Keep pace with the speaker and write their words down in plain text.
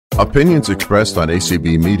Opinions expressed on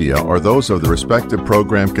ACB Media are those of the respective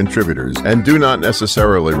program contributors and do not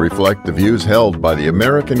necessarily reflect the views held by the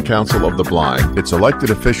American Council of the Blind, its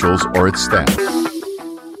elected officials, or its staff.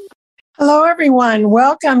 Hello, everyone.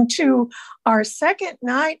 Welcome to our second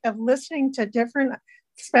night of listening to different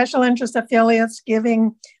special interest affiliates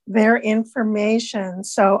giving their information,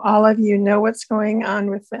 so all of you know what's going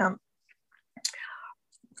on with them.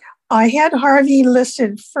 I had Harvey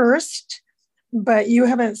listed first, but you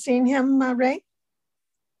haven't seen him, Ray?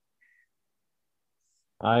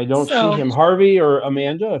 I don't see him. Harvey or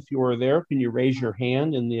Amanda, if you are there, can you raise your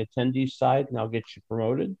hand in the attendees side and I'll get you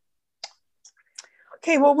promoted?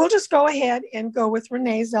 Okay, well, we'll just go ahead and go with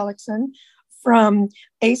Renee Zellickson from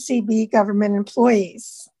ACB Government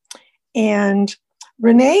Employees. And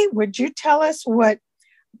Renee, would you tell us what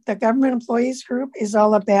the Government Employees Group is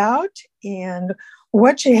all about and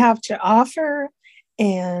what you have to offer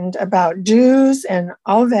and about dues and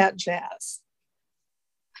all that jazz?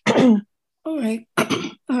 All right.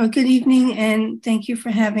 Good evening, and thank you for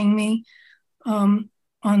having me on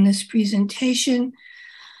this presentation.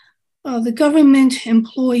 The Government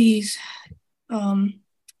Employees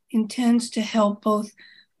intends to help both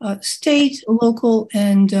state, local,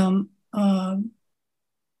 and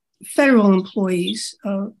federal employees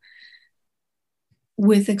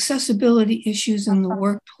with accessibility issues in the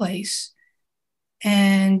workplace,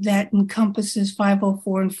 and that encompasses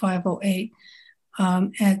 504 and 508.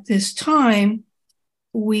 At this time,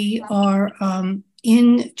 we are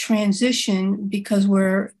in transition because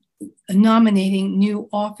we're nominating new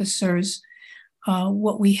officers.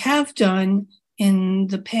 What we have done in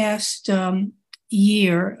the past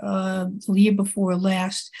year, the year before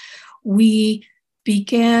last, we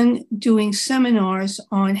began doing seminars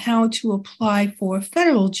on how to apply for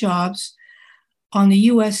federal jobs on the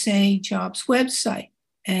USA Jobs website.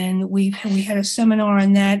 And we had a seminar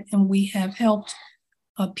on that, and we have helped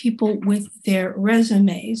people with their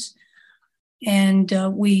resumes. And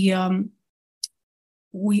we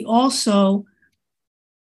also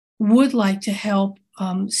would like to help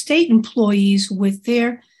state employees with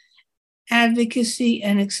their advocacy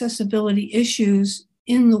and accessibility issues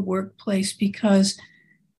in the workplace, because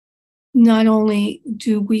not only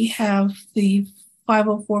do we have the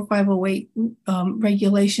 504, 508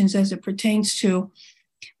 regulations as it pertains to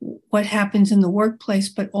what happens in the workplace,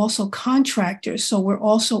 but also contractors. So we're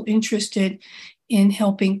also interested in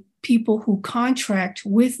helping people who contract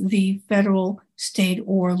with the federal, state,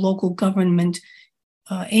 or local government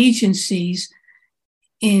agencies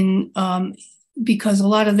in because a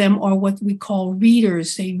lot of them are what we call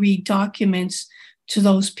readers. They read documents to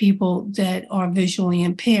those people that are visually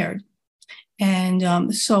impaired.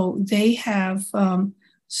 And so they have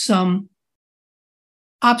some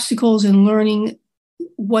obstacles in learning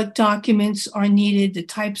what documents are needed, the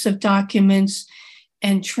types of documents,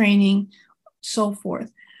 and training, so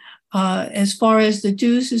forth. As far as the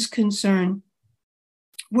dues is concerned,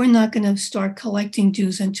 we're not going to start collecting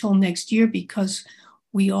dues until next year because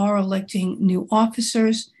we are electing new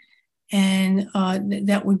officers, and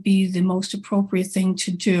that would be the most appropriate thing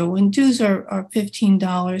to do. And dues are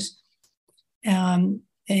 $15. And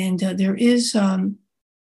there is an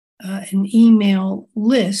email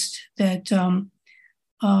list that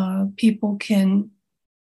people can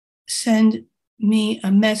send me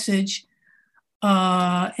a message,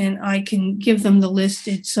 and I can give them the list.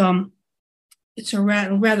 It's a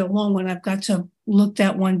rather long one. I've got to look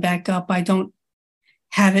that one back up. I don't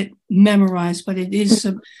have it memorized, but it is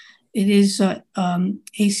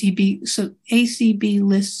ACB. So ACB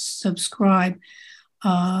list subscribe,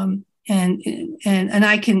 and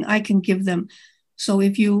I can give them. So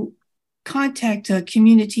if you contact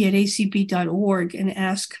community@acb.org and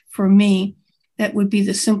ask for me, that would be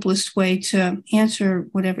the simplest way to answer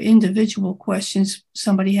whatever individual questions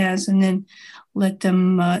somebody has, and then let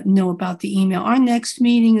them know about the email. Our next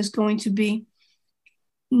meeting is going to be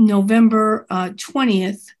November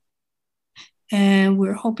 20th, and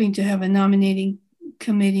we're hoping to have a nominating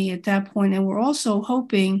committee at that point. And we're also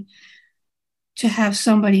hoping to have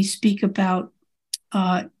somebody speak about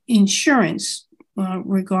insurance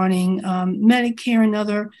regarding Medicare and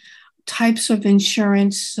other types of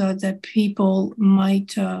insurance that people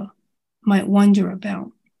might wonder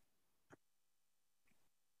about.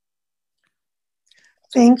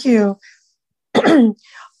 Thank you. Do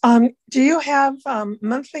you have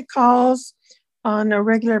monthly calls on a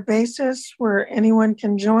regular basis where anyone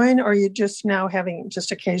can join, or are you just now having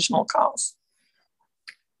just occasional calls?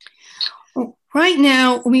 Right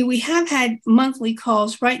now, I mean, we have had monthly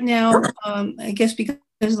calls. Right now, I guess because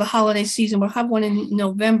of the holiday season, we'll have one in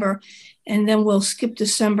November, and then we'll skip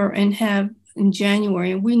December and have in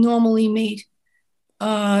January, and we normally meet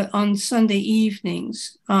on Sunday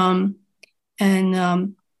evenings, that's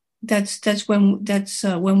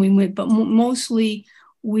when we meet. But mostly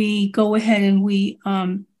we go ahead and we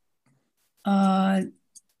have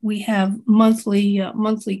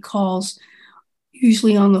monthly calls,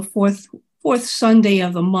 usually on the fourth Sunday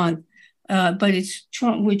of the month. But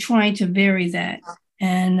we're trying to vary that.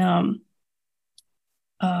 And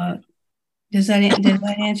does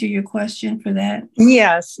that answer your question for that?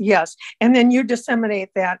 Yes. And then you disseminate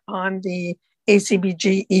that on the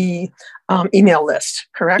ACBGE email list,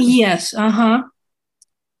 correct? Yes.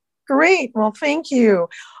 Great. Well, thank you.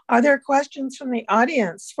 Are there questions from the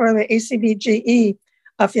audience for the ACBGE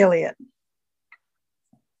affiliate?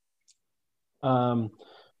 No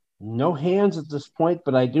hands at this point,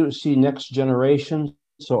 but I do see Next Generation.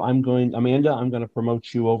 So Amanda, I'm going to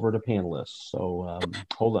promote you over to panelists. So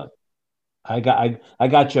hold on. I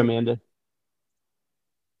got you, Amanda.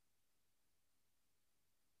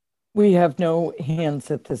 We have no hands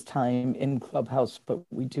at this time in Clubhouse, but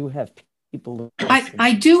we do have people.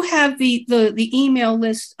 I do have the email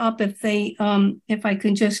list up if I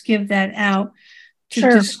can just give that out.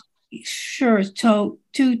 Sure. So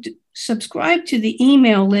to subscribe to the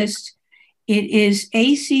email list, it is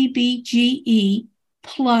ACBGE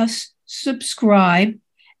plus subscribe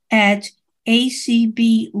at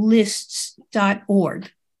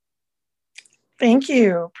acblists.org. Thank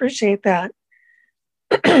you. Appreciate that.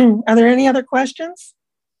 Are there any other questions?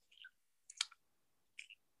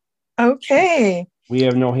 Okay. We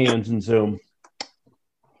have no hands in Zoom.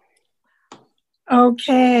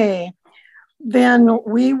 Okay. Then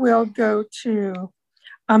we will go to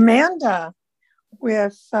Amanda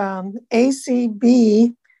with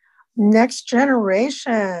ACB Next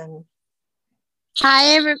Generation.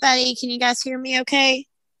 Hi, everybody. Can you guys hear me okay?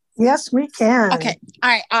 Yes, we can. Okay. All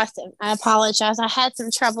right. Awesome. I apologize. I had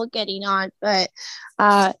some trouble getting on, but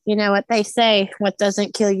you know what they say, what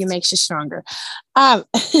doesn't kill you makes you stronger.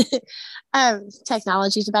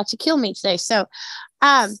 Technology is about to kill me today. So,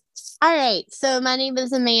 all right. So my name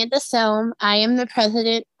is Amanda Selm. I am the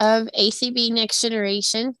president of ACB Next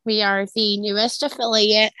Generation. We are the newest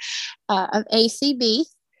affiliate of ACB.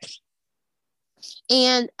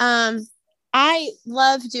 And I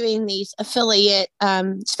love doing these affiliate,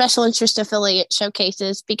 special interest affiliate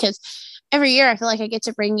showcases because every year I feel like I get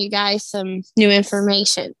to bring you guys some new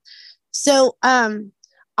information. So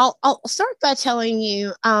I'll start by telling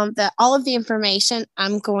you that all of the information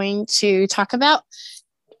I'm going to talk about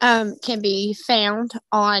can be found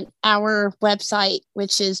on our website,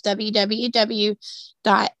 which is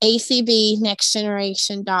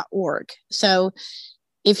www.acbnextgeneration.org. So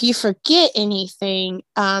if you forget anything,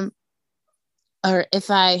 or if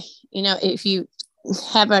you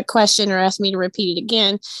have a question or ask me to repeat it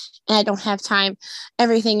again and I don't have time,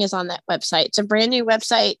 everything is on that website. It's a brand new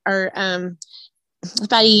website, or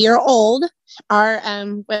about a year old. Our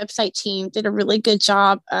website team did a really good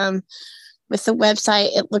job with the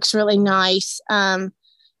website. It looks really nice. And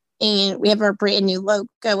we have our brand new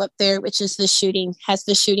logo up there, which is the shooting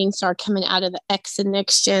star coming out of the X in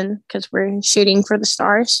Next Gen, because we're shooting for the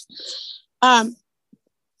stars.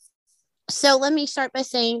 So let me start by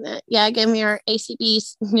saying that, again, we are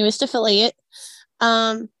ACB's newest affiliate.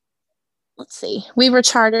 Let's see. We were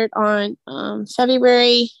chartered on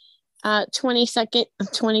February 22nd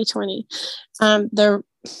of 2020, the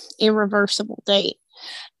irreversible date.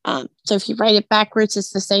 So if you write it backwards,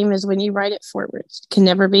 it's the same as when you write it forwards. It can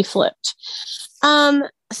never be flipped.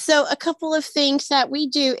 So a couple of things that we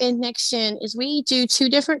do in Next Gen is we do 2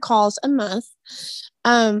 different calls a month.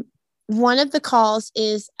 One of the calls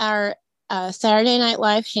is our Saturday Night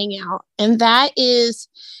Live Hangout, and that is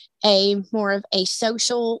more of a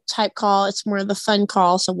social type call. It's more of the fun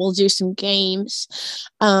call. So we'll do some games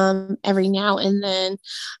every now and then.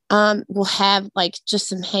 We'll have just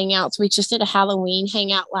some hangouts. We just did a Halloween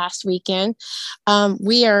hangout last weekend.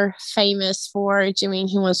 We are famous for doing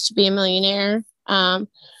Who Wants to Be a Millionaire a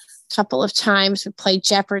couple of times. We played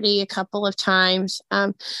Jeopardy a couple of times.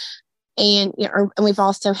 And we've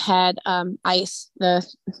also had the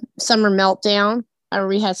summer meltdown.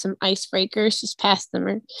 We had some icebreakers this past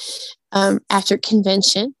summer after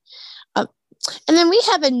convention. And then we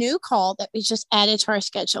have a new call that we just added to our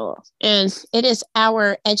schedule, and it is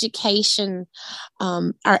our educational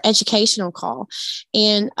call.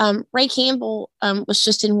 And Ray Campbell was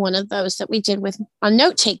just in one of those that we did on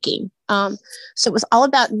note taking. So it was all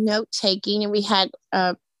about note taking, and we had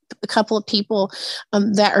a couple of people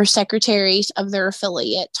that are secretaries of their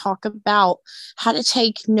affiliate talk about how to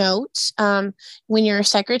take notes when you're a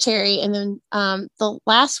secretary. And then the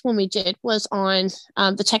last one we did was on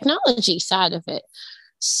the technology side of it.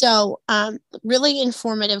 So really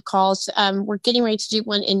informative calls. We're getting ready to do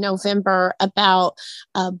one in November about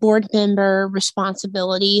board member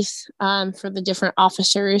responsibilities for the different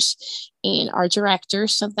officers and our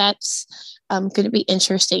directors. So that's going to be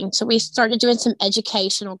interesting. So we started doing some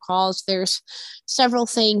educational calls. There's several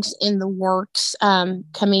things in the works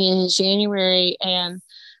coming in January, and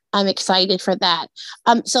I'm excited for that.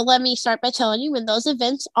 So let me start by telling you when those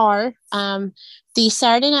events are. The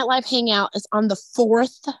Saturday Night Live Hangout is on the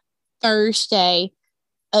fourth Thursday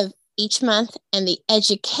of each month, and the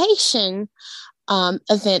education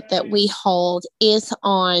event that we hold is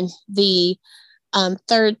on the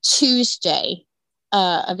third Tuesday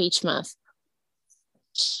of each month.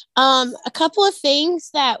 A couple of things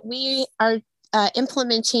that we are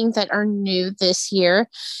implementing that are new this year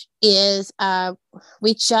is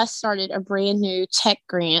we just started a brand new tech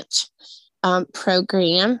grant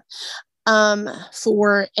program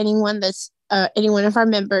for anyone that's any one of our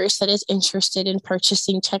members that is interested in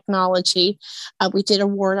purchasing technology. We did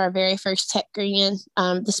award our very first tech grant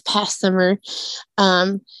this past summer.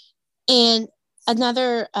 And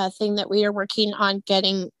another thing that we are working on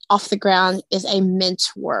getting off the ground is a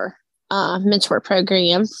mentor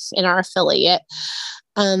program in our affiliate.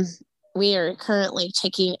 We are currently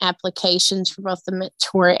taking applications for both the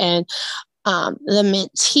mentor and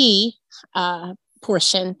the mentee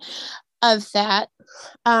portion of that.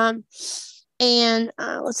 Let's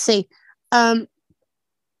see.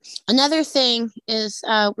 Another thing is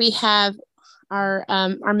we have our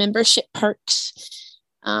membership perks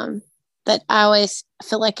that I always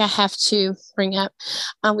feel like I have to bring up.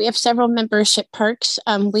 We have several membership perks.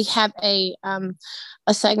 We have a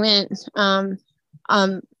segment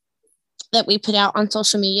that we put out on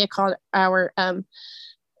social media called our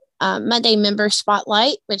Monday Member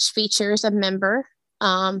Spotlight, which features a member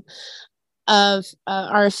of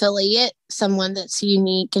our affiliate, someone that's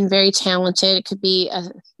unique and very talented. It could be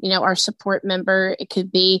our support member. It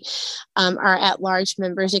could be our at-large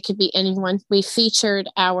members. It could be anyone. We featured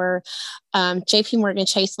our JP Morgan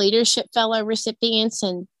Chase Leadership Fellow recipients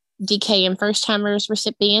and DKM First Timers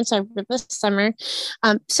recipients over the summer.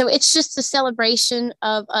 So it's just a celebration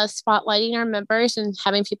of us spotlighting our members and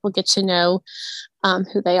having people get to know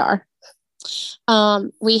who they are.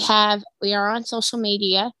 We are on social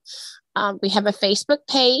media. We have a Facebook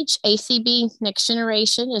page. ACB Next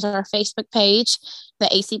Generation is our Facebook page. The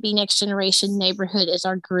ACB Next Generation Neighborhood is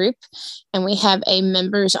our group. And we have a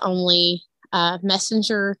members only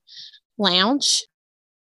messenger lounge.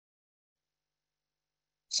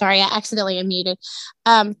 Sorry, I accidentally unmuted.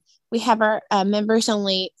 We have our members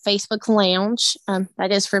only Facebook lounge.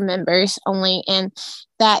 That is for members only. And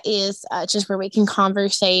that is just where we can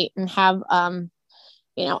conversate and have,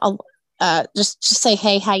 just say,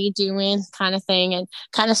 hey, how you doing kind of thing, and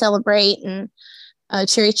kind of celebrate and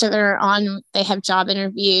cheer each other on. They have job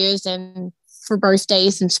interviews and for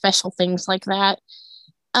birthdays and special things like that.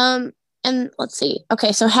 And let's see.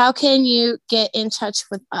 Okay, so how can you get in touch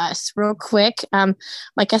with us real quick?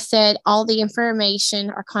 Like I said, all the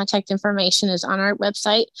information, our contact information is on our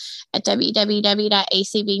website at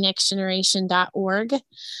www.acbnextgeneration.org.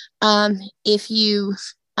 If you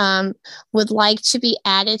would like to be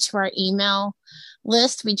added to our email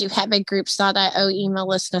list, we do have a groups.io email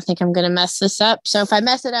list, and I think I'm going to mess this up. So if I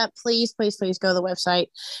mess it up, please go to the website.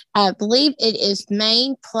 I believe it is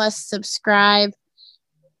main plus subscribe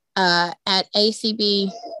at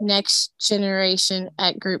ACB Next Generation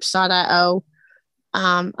at groups.io.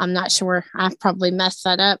 I'm not sure. I've probably messed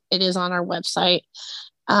that up. It is on our website.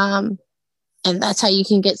 And that's how you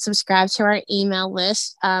can get subscribed to our email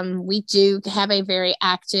list. We do have a very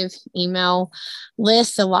active email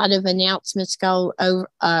list. A lot of announcements go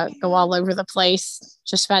all over the place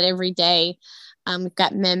just about every day. We've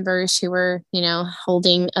got members who are,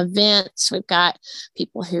 holding events. We've got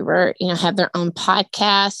people who are, have their own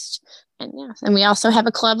podcast. And we also have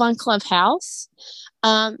a club on Clubhouse.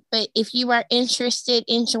 But if you are interested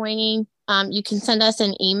in joining, you can send us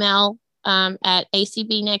an email at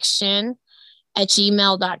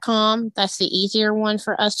acbnextgen@gmail.com. That's the easier one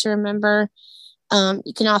for us to remember.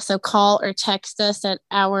 You can also call or text us at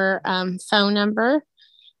our phone number,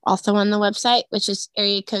 also on the website, which is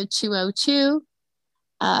area code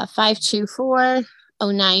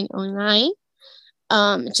 202-524-0909.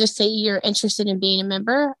 just say you're interested in being a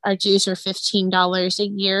member. Our dues are $15 a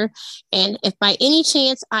year. And if by any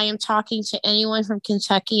chance I am talking to anyone from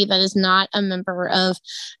Kentucky that is not a member of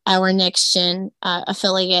our Next Gen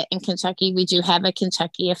affiliate in Kentucky, we do have a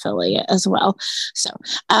Kentucky affiliate as well. So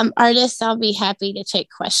artists, I'll be happy to take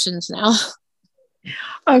questions now.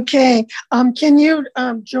 Okay. Can you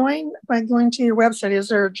join by going to your website? Is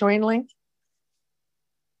there a join link?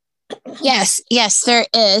 Yes, there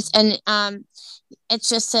is. And it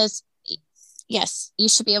just says, yes, you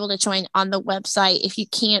should be able to join on the website. If you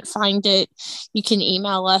can't find it, you can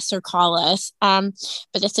email us or call us.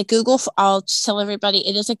 But it's a I'll tell everybody,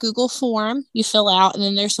 it is a Google form you fill out, and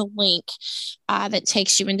then there's a link that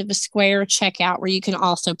takes you into the Square checkout where you can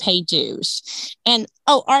also pay dues. And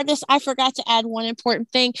artists, I forgot to add one important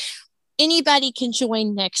thing. Anybody can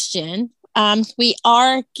join Next Gen. We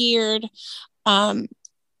are geared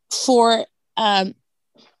for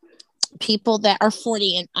people that are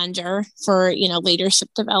 40 and under for, leadership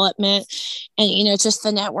development and, just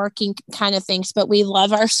the networking kind of things. But we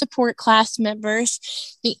love our support class members.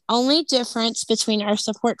 The only difference between our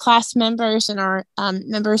support class members and our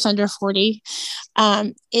members under 40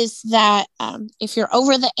 is that if you're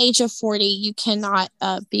over the age of 40, you cannot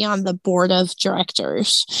be on the board of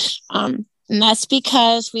directors. And that's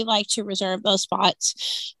because we like to reserve those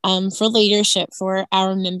spots for leadership for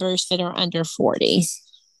our members that are under 40.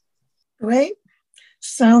 Great.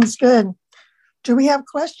 Sounds good. Do we have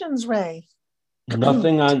questions, Ray?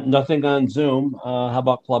 Nothing on Zoom. How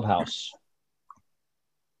about Clubhouse?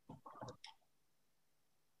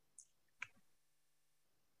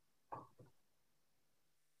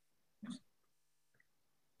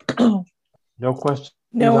 No questions.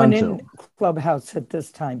 No one in Clubhouse at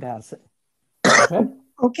this time, Bassett. Okay.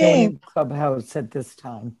 Okay. No one in Clubhouse at this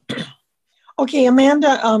time. Okay,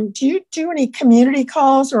 Amanda, do you do any community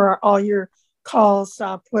calls, or are all your calls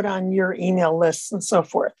put on your email lists and so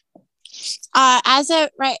forth?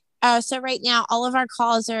 So right now, all of our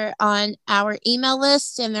calls are on our email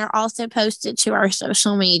list, and they're also posted to our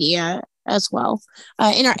social media as well,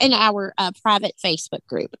 in our private Facebook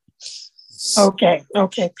group. Okay.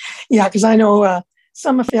 Yeah, because I know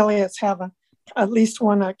some affiliates have at least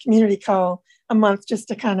one community call a month just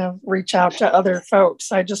to kind of reach out to other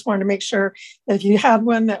folks. I just wanted to make sure that if you had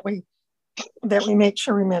one that we make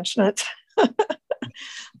sure we mention it.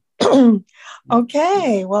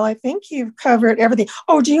 Okay, well, I think you've covered everything.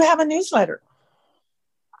 Oh, do you have a newsletter?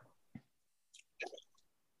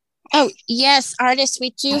 Oh, yes, artists,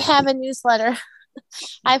 we do have a newsletter.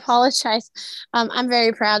 I apologize. I'm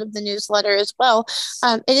very proud of the newsletter as well.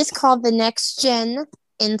 It is called the Next Gen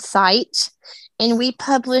Insight, and we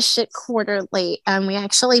publish it quarterly. We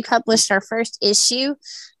actually published our first issue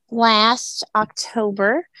last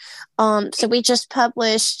October. So we just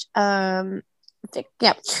published, we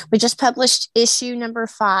just published issue number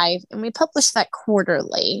 5, and we published that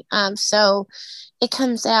quarterly. So it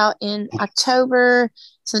comes out in October.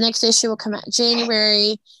 So the next issue will come out in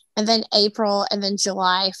January, and then April, and then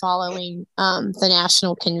July following the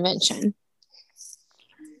national convention.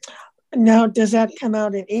 Now, does that come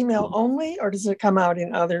out in email only, or does it come out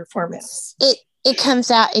in other formats? It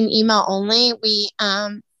comes out in email only. We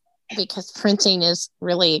because printing is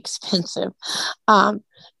really expensive. And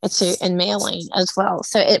mailing as well.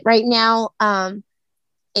 So right now,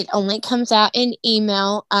 it only comes out in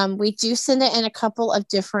email. We do send it in a couple of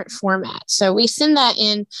different formats. So we send that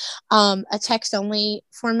in a text-only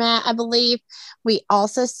format, I believe. We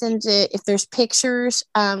also send it, if there's pictures,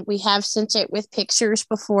 we have sent it with pictures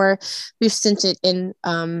before. We've sent it in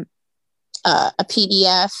a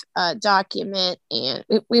PDF document, and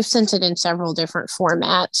we've sent it in several different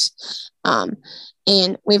formats.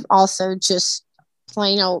 And we've also just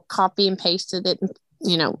plain old copy and pasted it and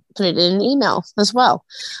put it in an email as well.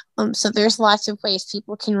 So there's lots of ways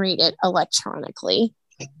people can read it electronically.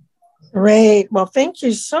 Great. Well, thank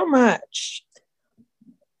you so much.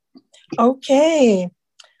 Okay.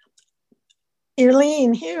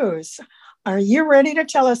 Eileen Hughes, are you ready to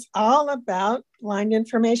tell us all about Blind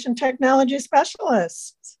Information Technology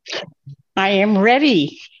Specialists? I am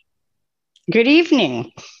ready. Good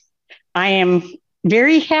evening. I am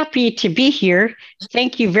very happy to be here.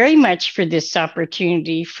 Thank you very much for this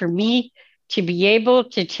opportunity for me to be able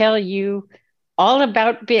to tell you all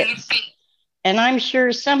about BITS. And I'm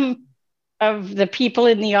sure some of the people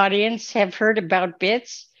in the audience have heard about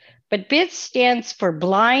BITS, but BITS stands for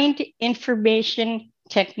Blind Information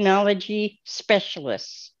Technology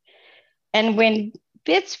Specialists. And when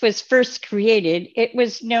BITS was first created, it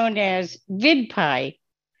was known as VidPi,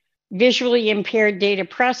 Visually Impaired Data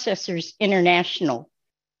Processors International.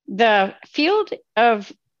 The field of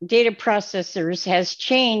data processors has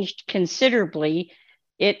changed considerably.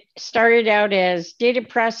 It started out as data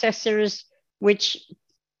processors, which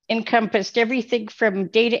encompassed everything from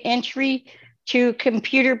data entry to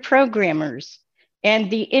computer programmers.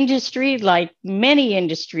 And the industry, like many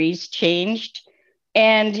industries, changed.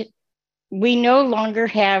 And we no longer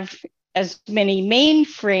have as many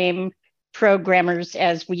mainframe programmers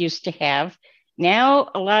as we used to have. Now,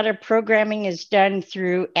 a lot of programming is done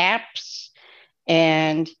through apps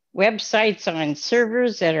and websites on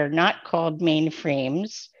servers that are not called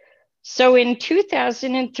mainframes. So in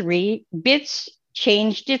 2003, BITS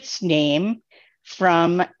changed its name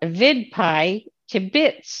from VidPi to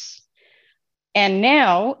BITS. And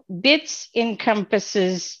now BITS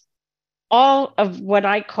encompasses all of what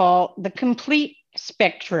I call the complete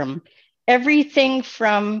spectrum, everything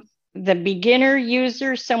from the beginner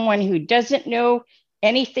user, someone who doesn't know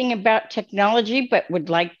anything about technology but would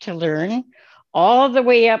like to learn, all the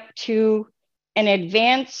way up to an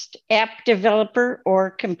advanced app developer or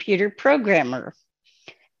computer programmer.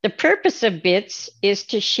 The purpose of BITS is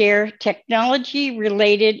to share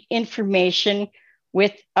technology-related information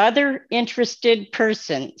with other interested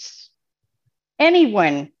persons.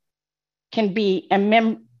 Anyone can be a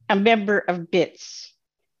member of BITS.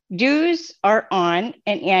 Dues are on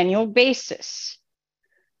an annual basis.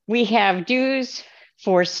 We have dues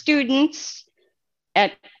for students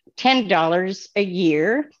at $10 a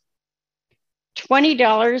year.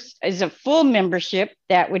 $20 is a full membership.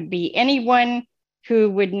 That would be anyone who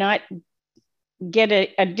would not get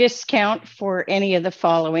a discount for any of the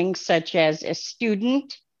following, such as a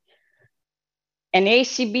student. An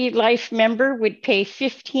ACB Life member would pay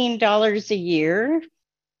 $15 a year.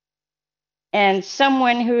 And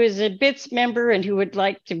someone who is a BITS member and who would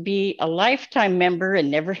like to be a lifetime member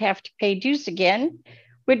and never have to pay dues again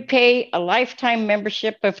would pay a lifetime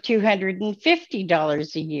membership of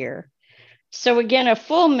 $250 a year. So again, a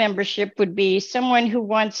full membership would be someone who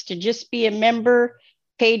wants to just be a member,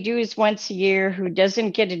 pay dues once a year, who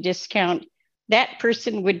doesn't get a discount. That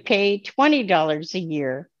person would pay $20 a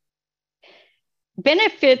year.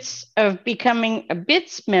 Benefits of becoming a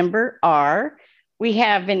BITS member are, we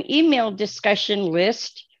have an email discussion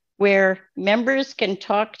list where members can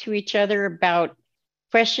talk to each other about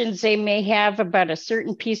questions they may have about a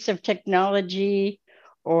certain piece of technology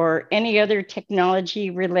or any other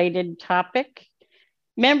technology-related topic.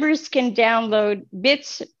 Members can download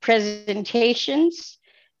BITS presentations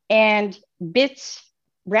and BITS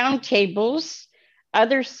roundtables,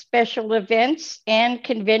 other special events, and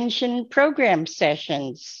convention program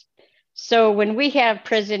sessions. So when we have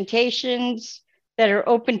presentations that are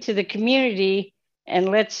open to the community, and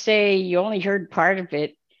let's say you only heard part of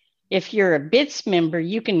it, if you're a BITS member,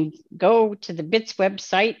 you can go to the BITS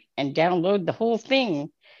website and download the whole thing.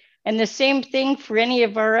 And the same thing for any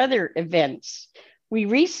of our other events. We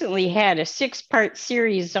recently had a 6-part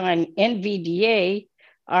series on NVDA.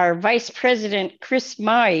 Our Vice President, Chris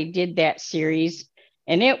Mai, did that series,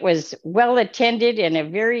 and it was well attended and a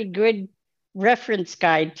very good reference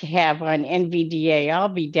guide to have on NVDA. I'll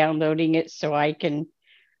be downloading it so I can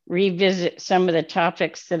revisit some of the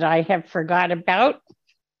topics that I have forgot about.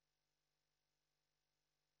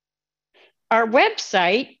 Our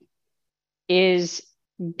website is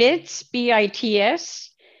bits-acb.org.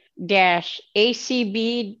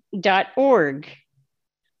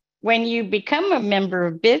 When you become a member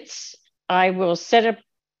of BITS, I will set up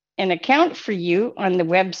an account for you on the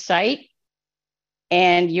website,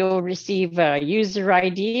 and you'll receive a user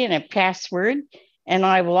ID and a password, and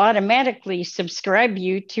I will automatically subscribe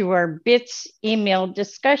you to our BITS email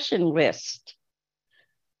discussion list.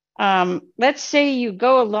 Let's say you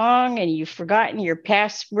go along and you've forgotten your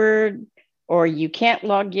password or you can't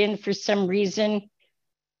log in for some reason.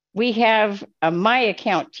 We have a My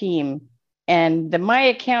Account team, and the My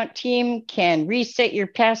Account team can reset your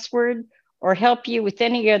password or help you with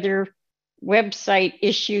any other website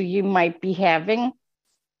issue you might be having.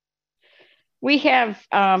 We have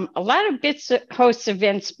a lot of BITS hosts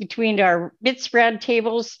events between our BITS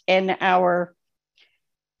roundtables and our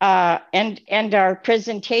our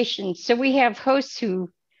presentations. So we have hosts who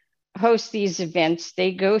host these events.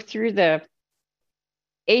 They go through the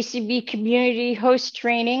ACB community host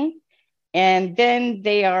training, and then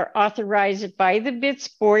they are authorized by the BITS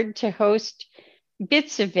board to host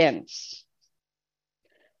BITS events.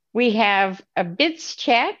 We have a BITS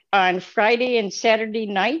chat on Friday and Saturday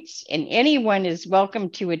nights, and anyone is welcome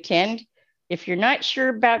to attend. If you're not sure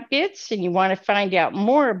about BITS and you want to find out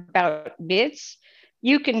more about BITS,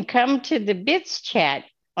 you can come to the BITS chat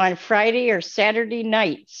on Friday or Saturday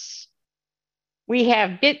nights. We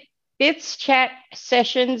have BITS chat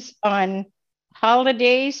sessions on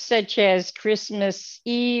holidays such as Christmas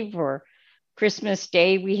Eve or Christmas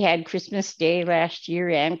Day. We had Christmas Day last year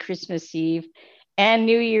and Christmas Eve and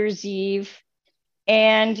New Year's Eve.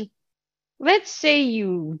 And let's say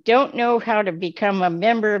you don't know how to become a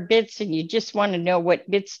member of BITS and you just want to know what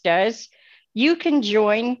BITS does. You can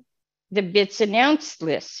join the BITS announce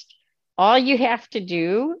list. All you have to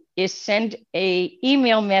do is send an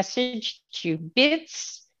email message to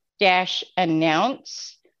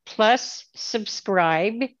bits-announce plus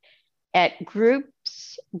subscribe at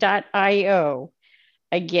groups.io.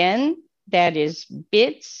 Again, that is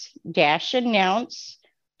bits-announce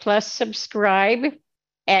plus subscribe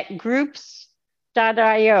at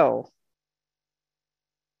groups.io.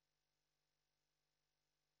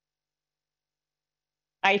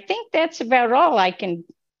 I think that's about all I can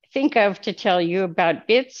think of to tell you about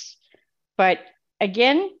BITS. But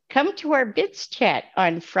again, come to our BITS chat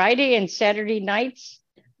on Friday and Saturday nights.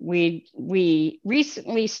 We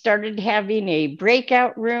recently started having a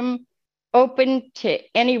breakout room open to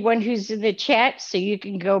anyone who's in the chat, so you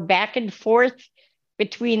can go back and forth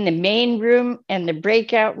between the main room and the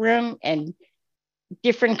breakout room, and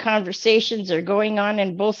different conversations are going on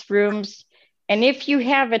in both rooms. And if you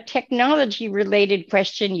have a technology related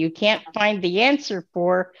question you can't find the answer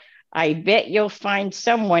for, I bet you'll find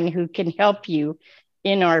someone who can help you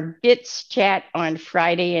in our BITS chat on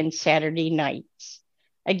Friday and Saturday nights.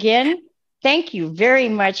 Again, thank you very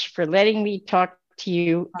much for letting me talk to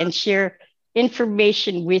you and share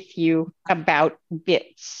information with you about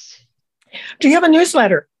BITS. Do you have a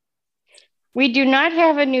newsletter? We do not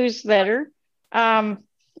have a newsletter.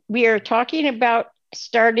 We are talking about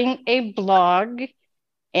starting a blog,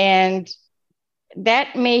 and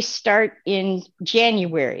that may start in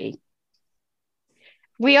January.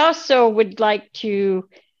 We also would like to,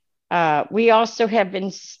 we also have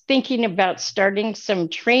been thinking about starting some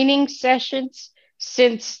training sessions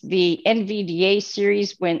since the NVDA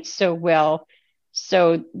series went so well.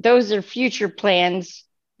 So those are future plans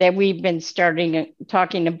that we've been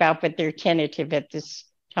talking about, but they're tentative at this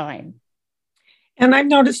time. And I've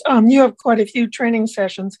noticed you have quite a few training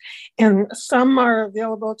sessions, and some are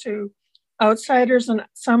available to outsiders and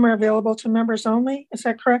some are available to members only. Is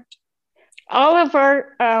that correct? All of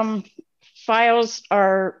our files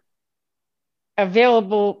are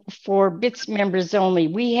available for BITS members only.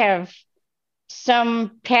 We have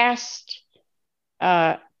some past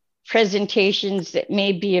presentations that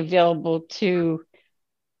may be available to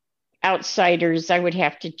outsiders. I would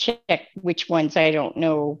have to check which ones. I don't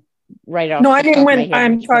know right off. No, I mean, when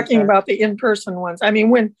I'm talking about the in-person ones. I mean,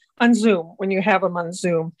 when on Zoom, when you have them on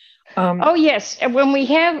Zoom. Oh yes, when we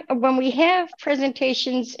have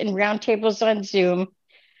presentations and roundtables on Zoom,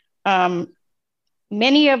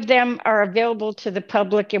 many of them are available to the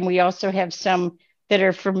public, and we also have some that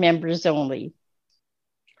are for members only.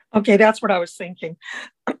 Okay, that's what I was thinking.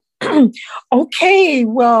 Okay,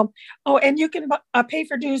 well, oh, and you can pay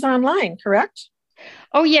for dues online, correct?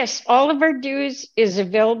 Oh yes, all of our dues is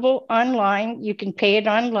available online. You can pay it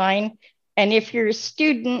online, and if you're a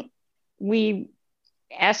student, we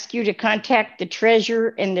ask you to contact the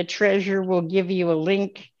treasurer, and the treasurer will give you a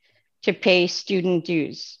link to pay student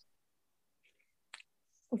dues.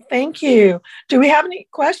 Thank you. Do we have any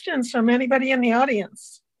questions from anybody in the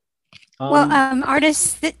audience?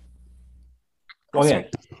 Artis, Go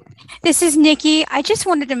ahead. This is Nikki. I just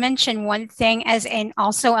wanted to mention one thing as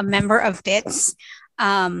also a member of BITS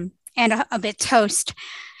and a BITS host.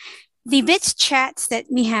 The BITS chats that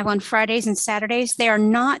we have on Fridays and Saturdays, they are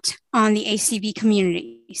not on the ACB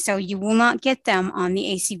community. So you will not get them on the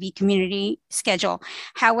ACB community schedule.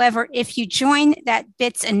 However, if you join that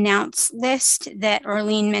BITS announce list that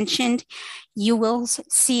Arlene mentioned, you will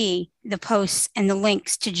see the posts and the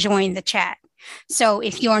links to join the chat. So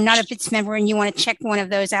if you are not a BITS member and you want to check one of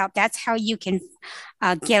those out, that's how you can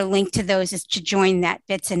get a link to those, is to join that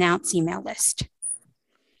BITS announce email list.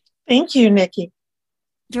 Thank you, Nikki.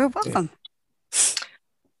 You're welcome.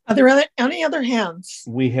 Are there any other hands?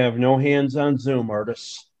 We have no hands on Zoom,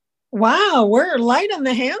 Artis. Wow, we're light on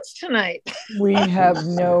the hands tonight. We have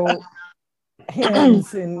no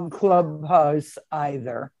hands in Clubhouse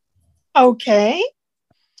either. Okay.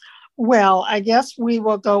 Well, I guess we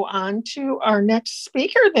will go on to our next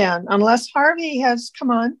speaker then, unless Harvey has come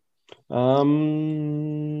on.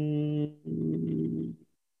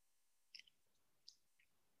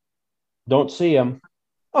 Don't see him.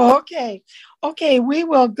 Okay. Okay, we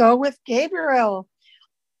will go with Gabriel.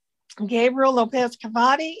 Gabriel Lopez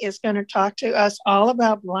Cavati is going to talk to us all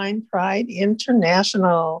about Blind Pride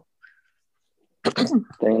International.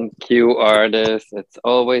 Thank you, Artis. It's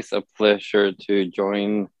always a pleasure to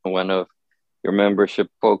join one of your membership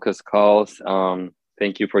focus calls.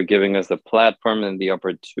 Thank you for giving us the platform and the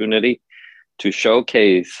opportunity to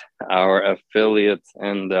showcase our affiliates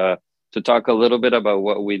and to talk a little bit about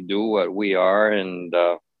what we do, what we are, and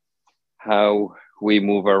how we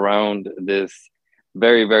move around this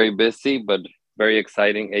very, very busy but very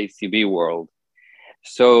exciting ACB world.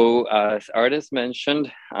 So as Artis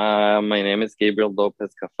mentioned, my name is Gabriel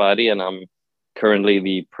Lopez Cafati, and I'm currently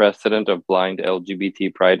the president of Blind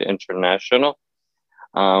LGBT Pride International.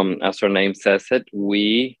 As our name says it,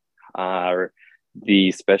 we are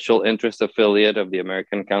the special interest affiliate of the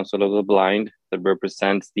American Council of the Blind that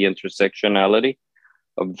represents the intersectionality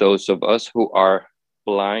of those of us who are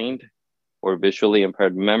blind or visually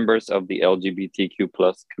impaired members of the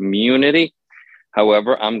LGBTQ+ community.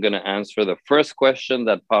 However, I'm going to answer the first question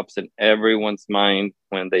that pops in everyone's mind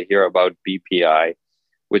when they hear about BPI,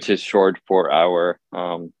 which is short for our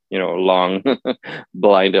long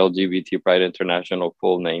Blind LGBT Pride International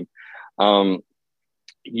full name.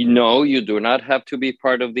 You do not have to be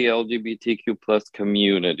part of the LGBTQ+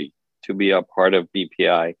 community to be a part of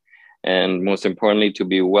BPI. And most importantly, to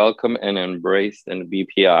be welcome and embraced in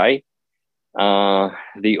BPI.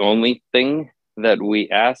 The only thing that we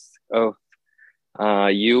ask of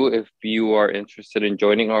you, if you are interested in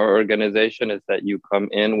joining our organization, is that you come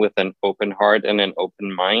in with an open heart and an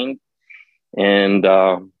open mind. And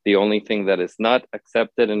the only thing that is not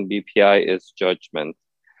accepted in BPI is judgment.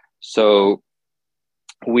 So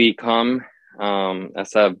we come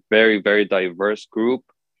as a very, very diverse group,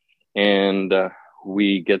 and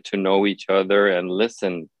we get to know each other and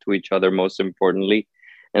listen to each other, most importantly,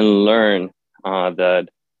 and learn that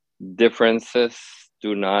differences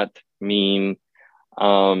do not mean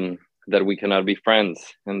that we cannot be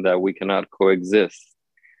friends and that we cannot coexist.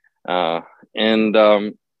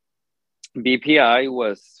 BPI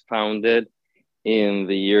was founded in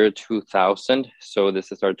the year 2000. So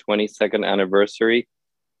this is our 22nd anniversary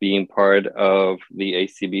being part of the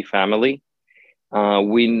ACB family.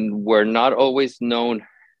 We were not always known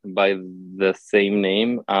by the same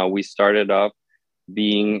name. We started off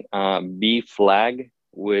being B-Flag,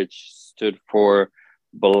 which stood for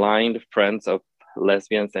Blind Friends of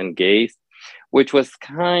Lesbians and Gays, which was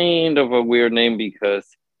kind of a weird name because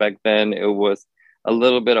back then it was a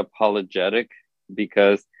little bit apologetic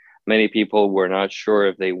because many people were not sure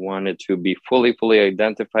if they wanted to be fully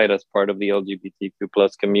identified as part of the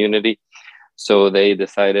LGBTQ+ community. So they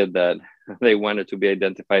decided that they wanted to be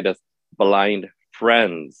identified as Blind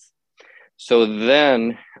Friends. So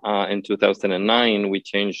then in 2009, we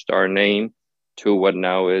changed our name to what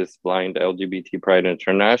now is Blind LGBT Pride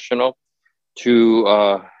International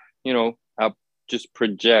to, just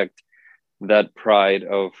project that pride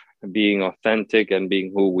of being authentic and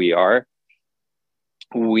being who we are.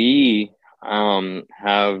 We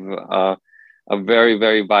have a very,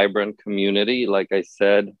 very vibrant community. Like I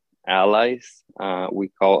said, allies. We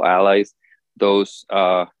call allies those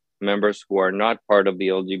members who are not part of the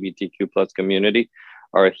LGBTQ+ community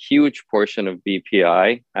are a huge portion of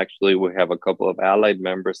BPI. Actually, we have a couple of allied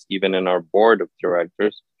members even in our board of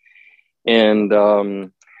directors. And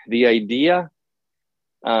the idea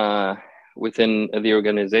within the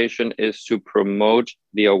organization is to promote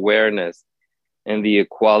the awareness and the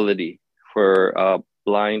equality for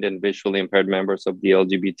blind and visually impaired members of the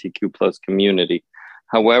LGBTQ+ community.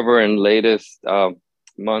 However, in latest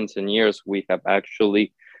months and years, we have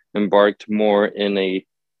actually embarked more in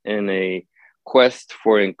a quest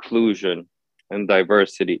for inclusion and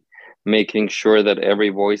diversity, making sure that every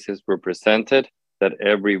voice is represented, that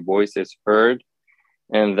every voice is heard,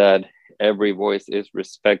 and that every voice is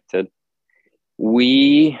respected.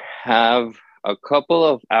 We have a couple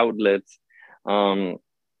of outlets.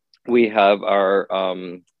 We have our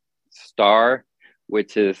Star,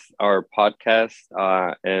 which is our podcast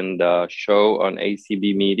and show on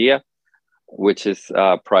ACB Media, which is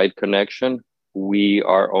Pride Connection. We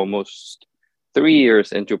are almost 3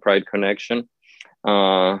 years into Pride Connection.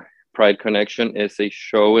 Pride Connection is a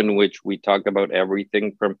show in which we talk about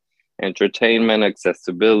everything from entertainment,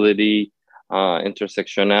 accessibility,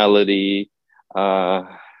 intersectionality,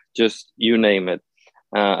 just you name it.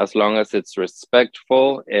 As long as it's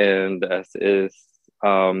respectful and as is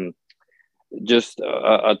just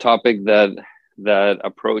a topic that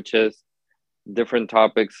approaches different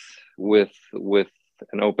topics with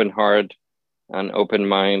an open heart, an open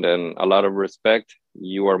mind, and a lot of respect,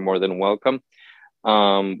 you are more than welcome.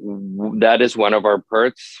 That is one of our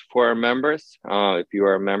perks for our members. If you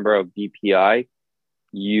are a member of BPI,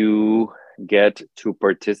 you get to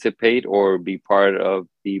participate or be part of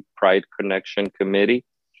the Pride Connection Committee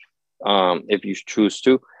if you choose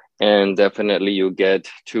to. And definitely you get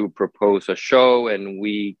to propose a show, and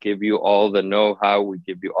we give you all the know-how, we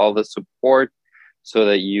give you all the support so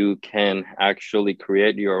that you can actually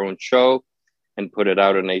create your own show and put it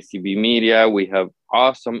out on ACB Media. We have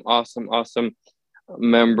awesome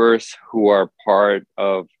members who are part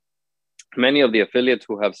of many of the affiliates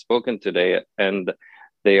who have spoken today, and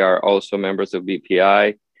they are also members of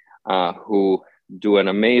BPI who do an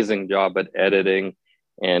amazing job at editing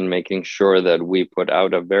and making sure that we put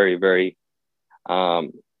out a very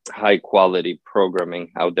high quality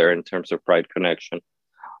programming out there in terms of Pride Connection.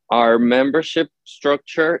 Our membership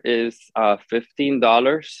structure is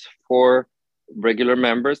 $15 for regular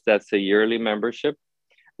members. That's a yearly membership.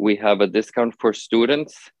 We have a discount for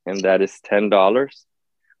students, and that is $10.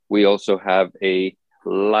 We also have a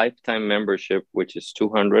lifetime membership, which is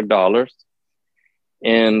 $200.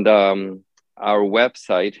 And our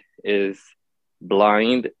website is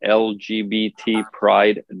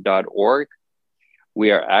blindlgbtpride.org.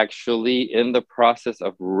 We are actually in the process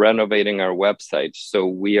of renovating our website, so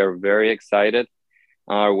we are very excited.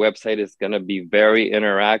 Our website is going to be very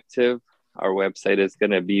interactive. Our website is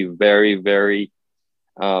going to be very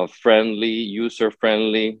friendly, user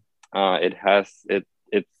friendly. It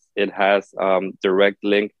has direct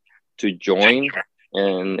link to join,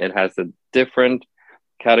 and it has a different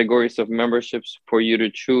categories of memberships for you to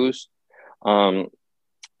choose.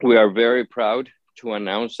 We are very proud to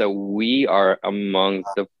announce that we are among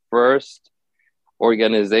the first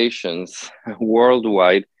organizations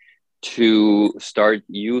worldwide to start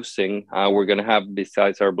using, we're going to have,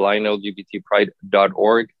 besides our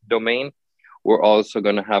blindlgbtpride.org domain, we're also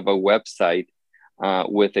going to have a website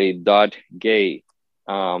with a .gay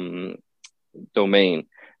domain.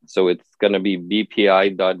 So it's going to be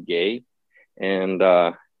bpi.gay, and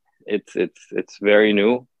it's very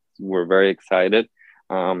new. We're very excited.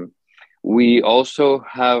 We also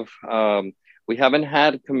have, we haven't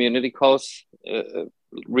had community calls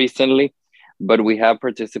recently, but we have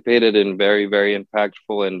participated in very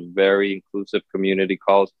impactful and very inclusive community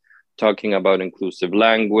calls, talking about inclusive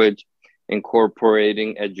language,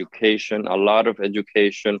 incorporating education, a lot of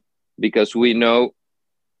education, because we know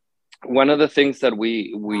one of the things that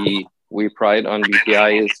we pride on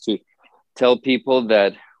BPI is to tell people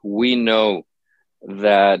that we know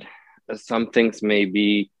that some things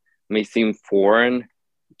may seem foreign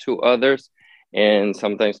to others, and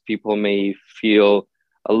sometimes people may feel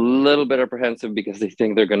a little bit apprehensive because they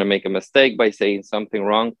think they're going to make a mistake by saying something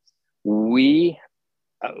wrong. We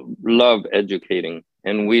love educating,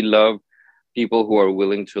 and we love people who are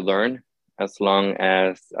willing to learn, as long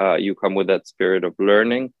as you come with that spirit of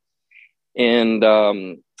learning. And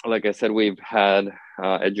like I said, we've had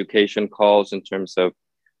education calls in terms of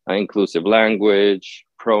inclusive language,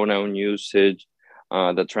 pronoun usage,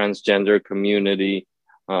 the transgender community,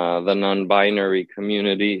 the non-binary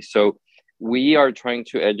community. So we are trying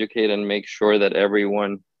to educate and make sure that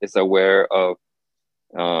everyone is aware of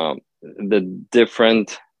the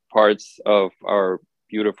different parts of our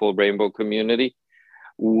beautiful rainbow community.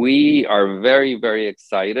 We are very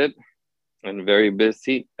excited and very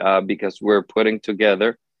busy because we're putting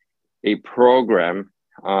together a program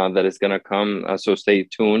that is going to come. So stay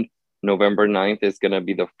tuned. November 9th is going to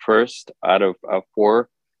be the first out of 4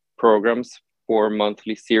 programs, 4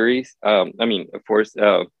 monthly series. A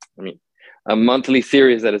monthly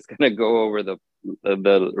series that is going to go over the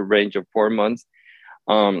range of 4 months,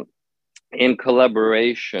 in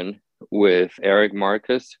collaboration with Eric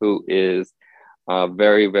Marcus, who is a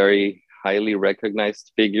very highly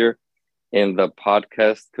recognized figure in the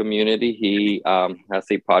podcast community. He has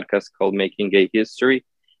a podcast called Making Gay History,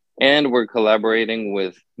 and we're collaborating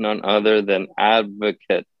with none other than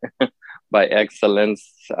advocate by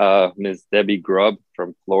excellence, Ms. Debbie Grubb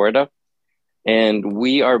from Florida. And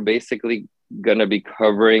we are basically going to be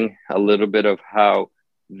covering a little bit of how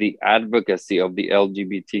the advocacy of the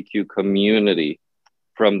LGBTQ community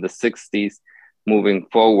from the 60s moving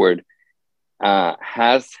forward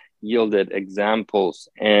has yielded examples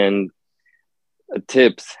and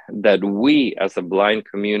tips that we as a blind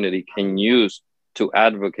community can use to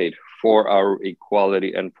advocate for our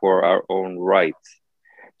equality and for our own rights.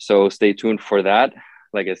 So stay tuned for that.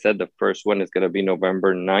 Like I said, the first one is going to be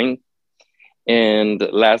November 9th. And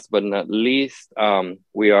last but not least,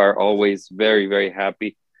 we are always very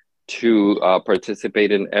happy to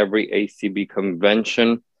participate in every ACB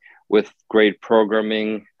convention with great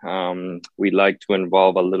programming. We like to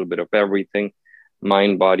involve a little bit of everything: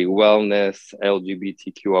 mind, body wellness,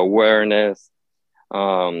 LGBTQ awareness,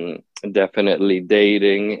 definitely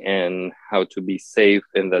dating and how to be safe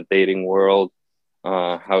in the dating world,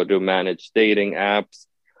 how to manage dating apps.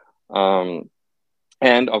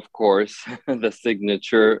 And of course, the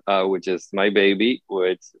signature, which is my baby,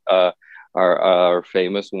 which are our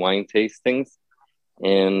famous wine tastings.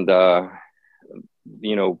 And,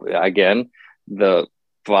 again,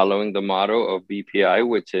 following the motto of BPI,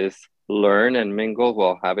 which is learn and mingle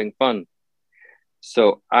while having fun.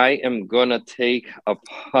 So I am gonna take a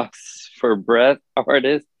pause for breath,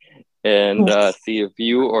 artist, and see if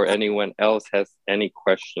you or anyone else has any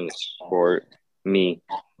questions for me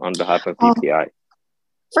on behalf of BPI.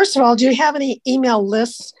 First of all, do you have any email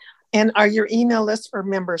lists, and are your email lists for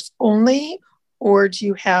members only, or do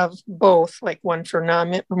you have both, like one for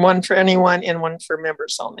anyone and one for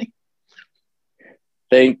members only?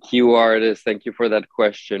 Thank you, artist. Thank you for that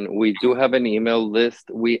question. We do have an email list.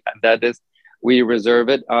 We reserve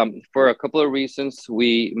it for a couple of reasons.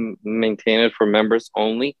 We maintain it for members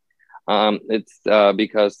only. It's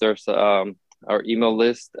because there's our email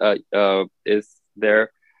list is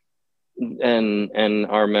there, and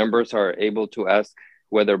our members are able to ask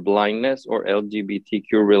whether blindness or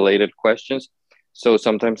LGBTQ related questions. So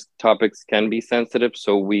sometimes topics can be sensitive,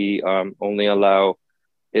 so we only allow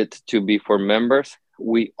it to be for members.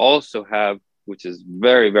 We also have, which is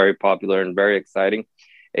very, very popular and very exciting,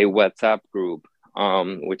 a WhatsApp group,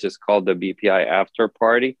 which is called the BPI After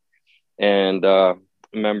Party. And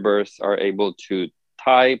members are able to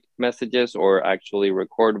type messages or actually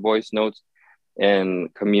record voice notes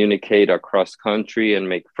and communicate across country and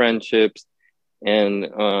make friendships and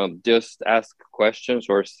just ask questions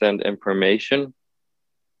or send information.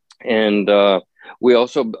 And we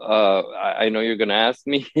also, I know you're going to ask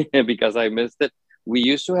me because I missed it. We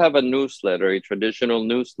used to have a newsletter, a traditional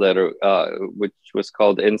newsletter, which was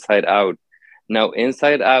called Inside Out. Now,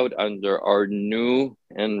 Inside Out, under our new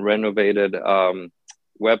and renovated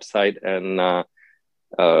website and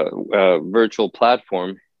virtual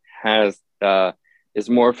platform, is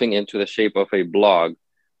morphing into the shape of a blog.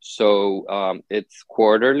 So it's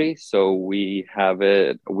quarterly. So we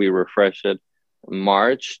refresh it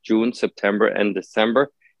March, June, September, and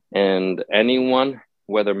December. And anyone,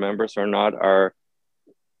 whether members or not, are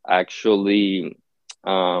actually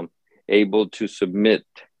able to submit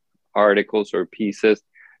articles or pieces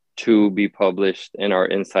to be published in our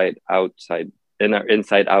Inside Out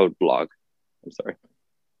blog. I'm sorry.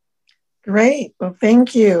 Great. Well,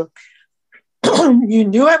 thank you. You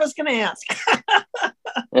knew I was going to ask.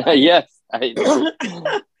 Yes, I've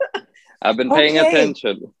been paying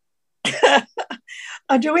attention.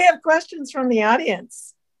 Do we have questions from the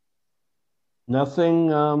audience?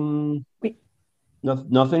 Nothing.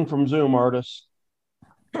 Nothing from Zoom, artists.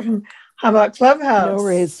 How about Clubhouse? No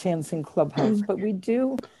raised hands in Clubhouse, but we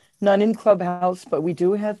do, none in Clubhouse, but we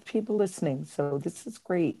do have people listening. So this is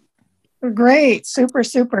great. Great. Super,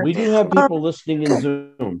 super. We do have people listening in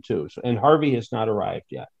Zoom too. And Harvey has not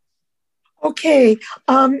arrived yet. Okay.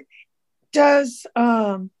 Does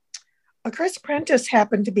Chris Prentice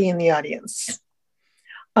happen to be in the audience?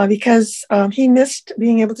 Because he missed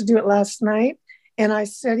being able to do it last night. And I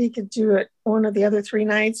said he could do it one of the other 3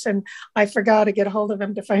 nights. And I forgot to get a hold of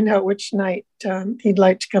him to find out which night he'd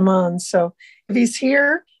like to come on. So if he's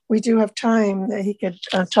here, we do have time that he could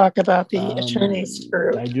talk about the attorneys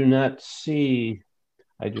group. I do not see,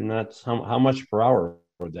 how much per hour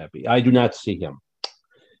would that be? I do not see him.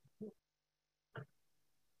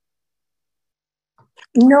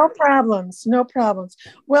 No problems. No problems.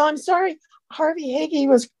 Well, I'm sorry. Harvey Hagee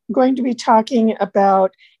was going to be talking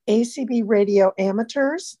about ACB Radio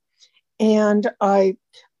Amateurs. And I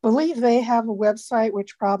believe they have a website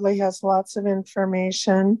which probably has lots of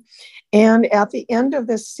information. And at the end of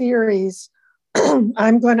this series,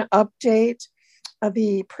 I'm going to update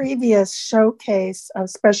the previous showcase of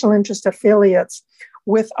special interest affiliates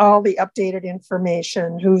with all the updated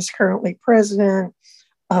information, who's currently president,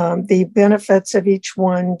 the benefits of each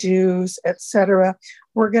one, dues, etc.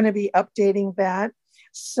 We're going to be updating that.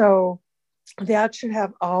 So that should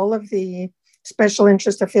have all of the special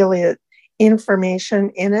interest affiliate information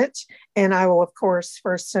in it. And I will, of course,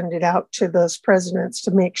 first send it out to those presidents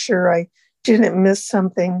to make sure I didn't miss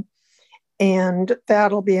something. And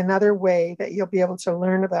that'll be another way that you'll be able to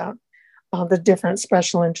learn about the different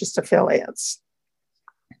special interest affiliates.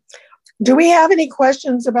 Do we have any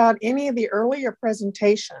questions about any of the earlier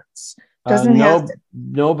presentations?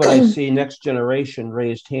 No, but I see Next Generation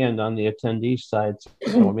raised hand on the attendee side.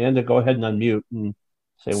 So Amanda, go ahead and unmute and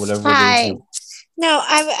say whatever. Hi. No,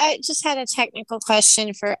 I just had a technical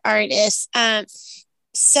question for artists.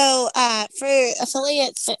 So for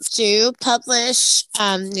affiliates that do publish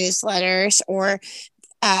newsletters, or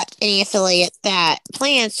any affiliate that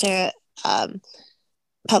plans to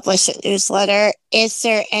publish a newsletter. Is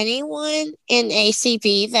there anyone in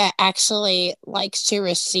ACB that actually likes to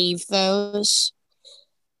receive those?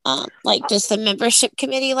 Like, does the membership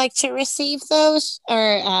committee like to receive those?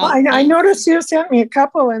 Or I noticed you sent me a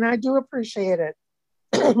couple, and I do appreciate it.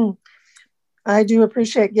 I do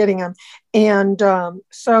appreciate getting them. And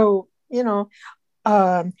so, you know,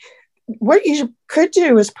 what you could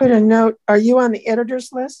do is put a note. Are you on the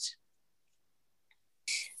editor's list?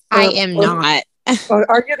 I am not.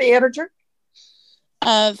 Are you the editor?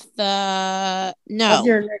 Of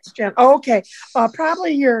your next gen. Oh, okay.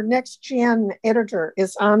 Probably your next gen editor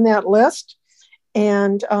is on that list.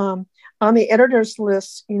 And on the editor's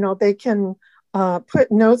list, you know, they can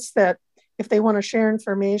put notes that if they want to share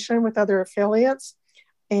information with other affiliates,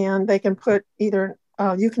 and they can put either,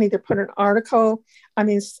 you can either put an article. I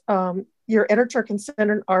mean, your editor can send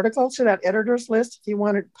an article to that editor's list if you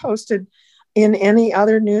want it posted in any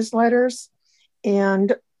other newsletters.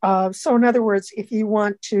 And so in other words, if you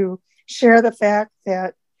want to share the fact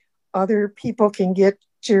that other people can get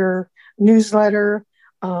your newsletter,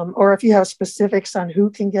 or if you have specifics on who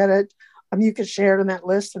can get it, you could share it in that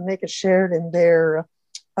list and they could share it in their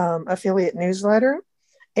affiliate newsletter.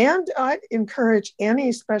 And I'd encourage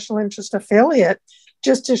any special interest affiliate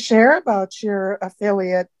just to share about your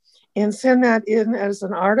affiliate and send that in as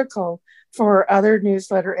an article for other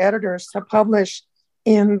newsletter editors to publish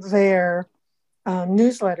in their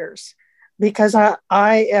newsletters. Because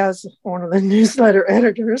I, as one of the newsletter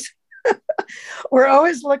editors, we're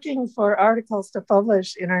always looking for articles to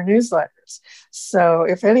publish in our newsletters. So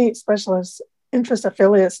if any special interest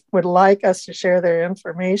affiliates would like us to share their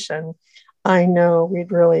information, I know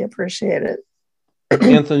we'd really appreciate it.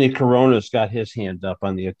 Anthony Corona's got his hand up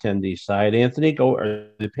on the attendee side. Anthony, or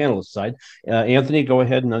the panelist side. Anthony, go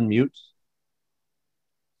ahead and unmute.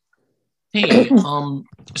 Hey,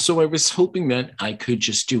 so I was hoping that I could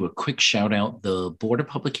just do a quick shout out. The Board of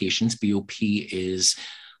Publications, BOP, is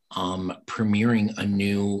premiering a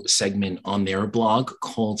new segment on their blog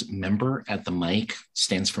called Member at the Mic,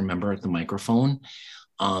 stands for Member at the Microphone.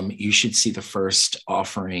 You should see the first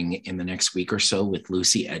offering in the next week or so with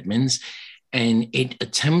Lucy Edmonds. And it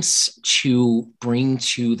attempts to bring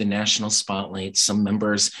to the national spotlight some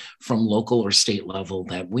members from local or state level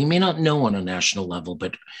that we may not know on a national level,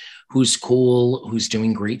 but who's cool, who's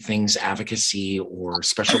doing great things, advocacy or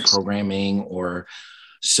special programming. Or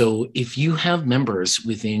so if you have members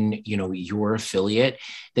within, you know, your affiliate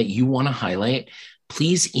that you want to highlight,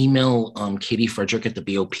 please email Katie Frederick at the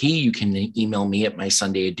BOP. You can email me at my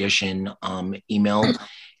Sunday edition email,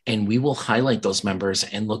 and we will highlight those members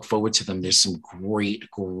and look forward to them. There's some great,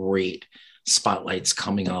 great spotlights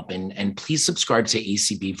coming up. And please subscribe to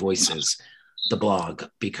ACB Voices, the blog,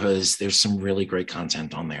 because there's some really great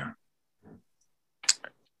content on there.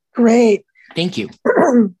 Great. Thank you.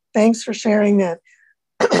 Thanks for sharing that,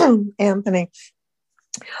 Anthony.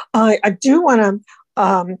 I do want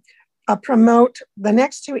to promote the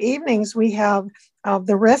next 2 evenings. We have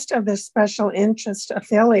the rest of the special interest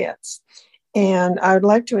affiliates. And I would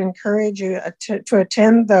like to encourage you to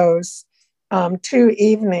attend those 2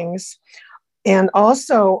 evenings. And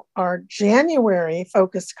also our January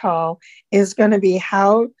focus call is going to be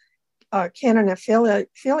how can an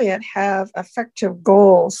affiliate have effective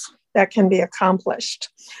goals that can be accomplished.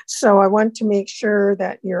 So I want to make sure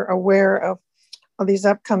that you're aware of these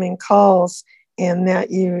upcoming calls and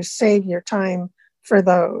that you save your time for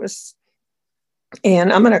those.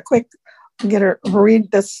 And I'm going to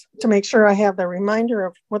read this to make sure I have the reminder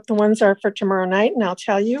of what the ones are for tomorrow night, and I'll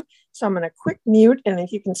tell you. So I'm going to quick mute, and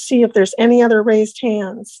if you can see if there's any other raised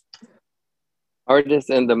hands. Artists,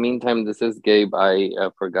 in the meantime, this is Gabe. I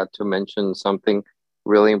forgot to mention something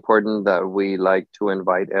really important that we like to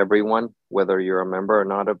invite everyone, whether you're a member or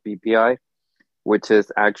not of BPI, which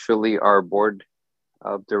is actually our board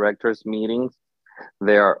of directors meetings.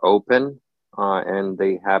 They are open and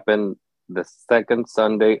they happen the second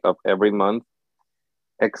Sunday of every month,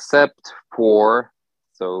 except for,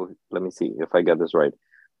 so let me see if I get this right,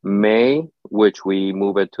 May, which we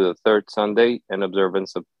move it to the third Sunday in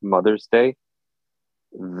observance of Mother's Day.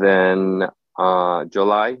 Then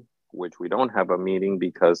July, which we don't have a meeting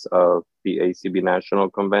because of the ACB National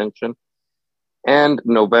Convention. And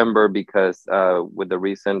November, because with the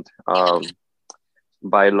recent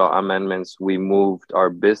bylaw amendments, we moved our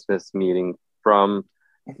business meeting from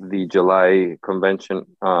the July convention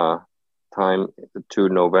time to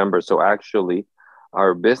November. So actually,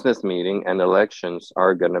 our business meeting and elections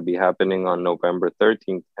are going to be happening on November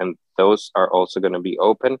 13th, and those are also going to be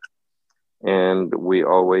open. And we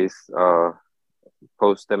always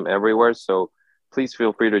post them everywhere. So please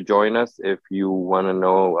feel free to join us if you want to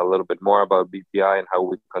know a little bit more about BPI and how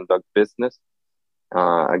we conduct business.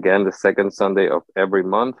 Again, the second Sunday of every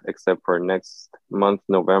month, except for next month,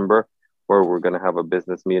 November, where we're going to have a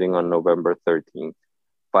business meeting on November 13th,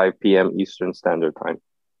 5 p.m. Eastern Standard Time.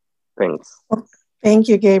 Thanks. Thank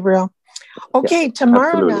you, Gabriel. Okay, Yeah,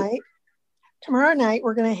 tomorrow absolutely. night,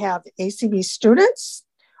 we're going to have ACB students.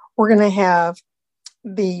 We're going to have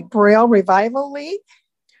the Braille Revival League.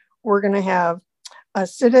 We're going to have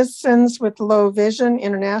Citizens with Low Vision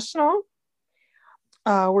International.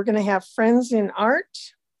 We're going to have Friends in Art.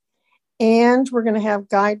 And we're going to have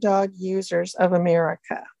Guide Dog Users of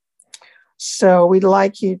America. So we'd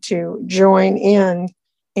like you to join in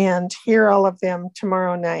and hear all of them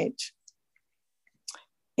tomorrow night.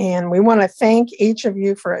 And we want to thank each of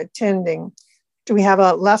you for attending. Do we have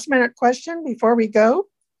a last minute question before we go?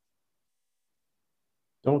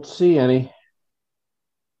 Don't see any.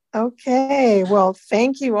 Okay, well,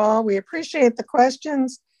 thank you all. We appreciate the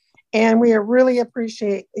questions, and we really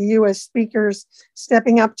appreciate you as speakers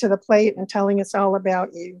stepping up to the plate and telling us all about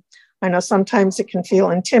you. I know sometimes it can feel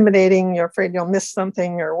intimidating. You're afraid you'll miss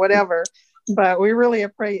something or whatever, but we really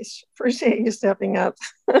appreciate you stepping up.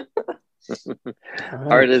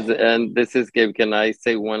 Artist, and this is Gabe. Can I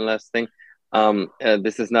say one last thing?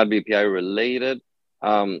 This is not BPI related.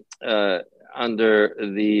 Under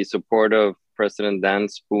the support of President Dan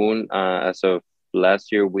Spoon, as of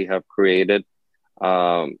last year, we have created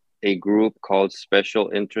a group called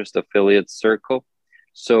Special Interest Affiliate Circle.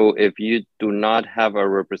 So if you do not have a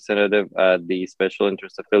representative at the Special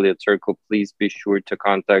Interest Affiliate Circle, please be sure to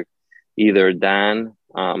contact either Dan,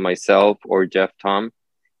 myself, or Jeff Tom,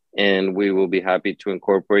 and we will be happy to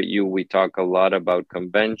incorporate you. We talk a lot about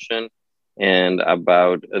convention and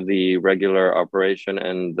about the regular operation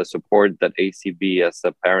and the support that ACB as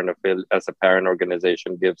a parent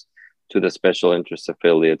organization gives to the special interest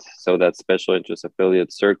affiliates. So that's Special Interest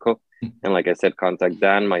Affiliate Circle. And like I said, contact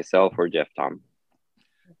Dan, myself, or Jeff Tom.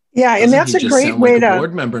 Yeah, and that's a great way to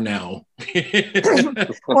board member now.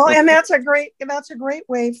 Well, and that's a great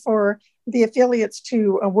way for the affiliates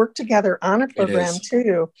to work together on a program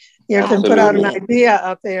too. You can put out an idea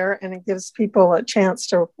out there, and it gives people a chance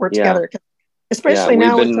to work together, especially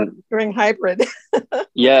now during hybrid.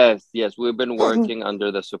 Yes, we've been working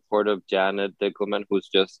under the support of Janet Dickelman, who's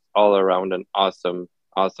just all around an awesome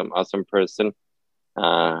person.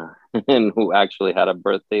 And who actually had a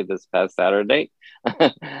birthday this past Saturday,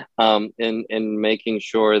 in making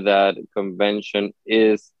sure that convention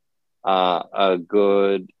is a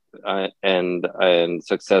good and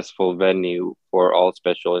successful venue for all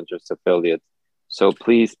special interest affiliates. So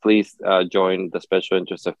please join the special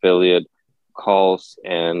interest affiliate calls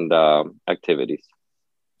and activities.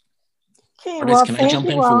 Okay, Artist, can I jump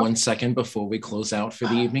in for 1 second before we close out for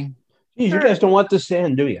the evening? Geez, you guys don't want this to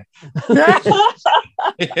end, do you? Go ahead.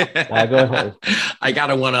 I got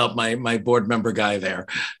to one up my board member guy there.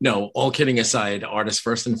 No, all kidding aside, Artist,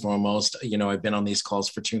 first and foremost, I've been on these calls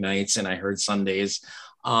for 2 nights and I heard Sundays.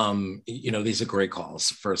 These are great calls,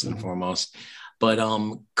 first and foremost. But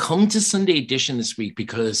come to Sunday Edition this week,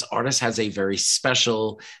 because Artist has a very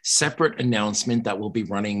special, separate announcement that will be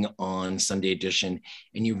running on Sunday Edition,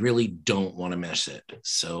 and you really don't want to miss it.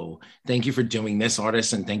 So thank you for doing this,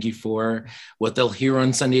 Artist, and thank you for what they'll hear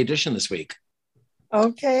on Sunday Edition this week.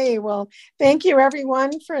 Okay, well, thank you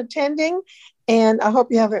everyone for attending, and I hope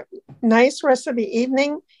you have a nice rest of the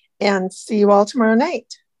evening, and see you all tomorrow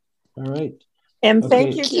night. All right. And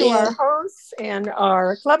thank you to our hosts and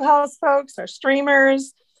our Clubhouse folks, our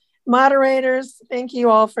streamers, moderators. Thank you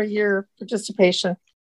all for your participation.